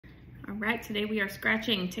right, today we are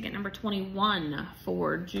scratching ticket number 21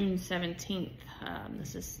 for June 17th.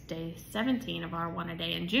 This is day 17 of our one a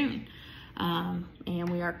day in June. And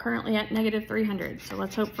we are currently at negative 300. So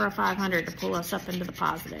let's hope for a 500 to pull us up into the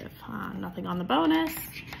positive. Nothing on the bonus.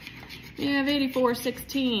 We have 84,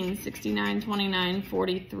 16, 69, 29,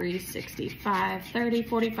 43, 65, 30,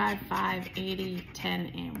 45, 5, 80, 10,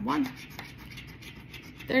 and 1.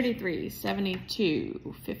 33,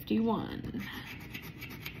 72, 51,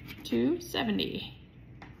 2, 70,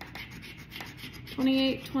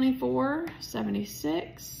 28, 24,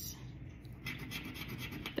 76,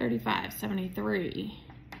 35, 73,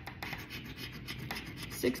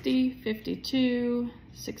 60, 52,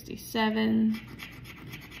 67,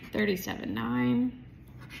 37, 9,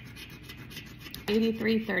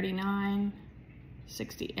 83, 39,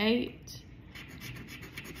 68,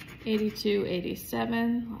 82,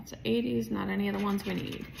 87, lots of 80s, not any of the ones we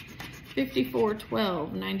need. 54,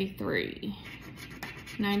 12, 93,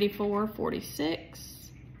 94,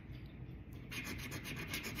 46,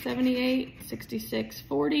 78, 66,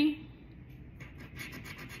 40,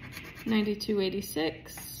 92,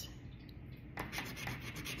 86,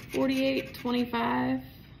 48, 25,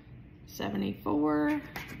 74,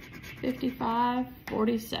 55,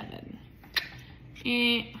 47.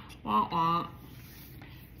 Wah wah.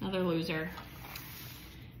 Another loser.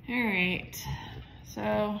 All right,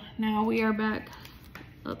 so now we are back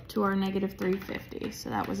up to our negative 350. So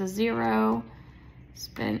that was a 0,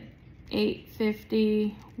 spent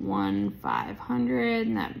 850, 500,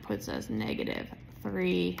 and that puts us negative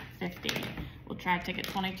 350. We'll try ticket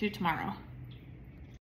 22 tomorrow.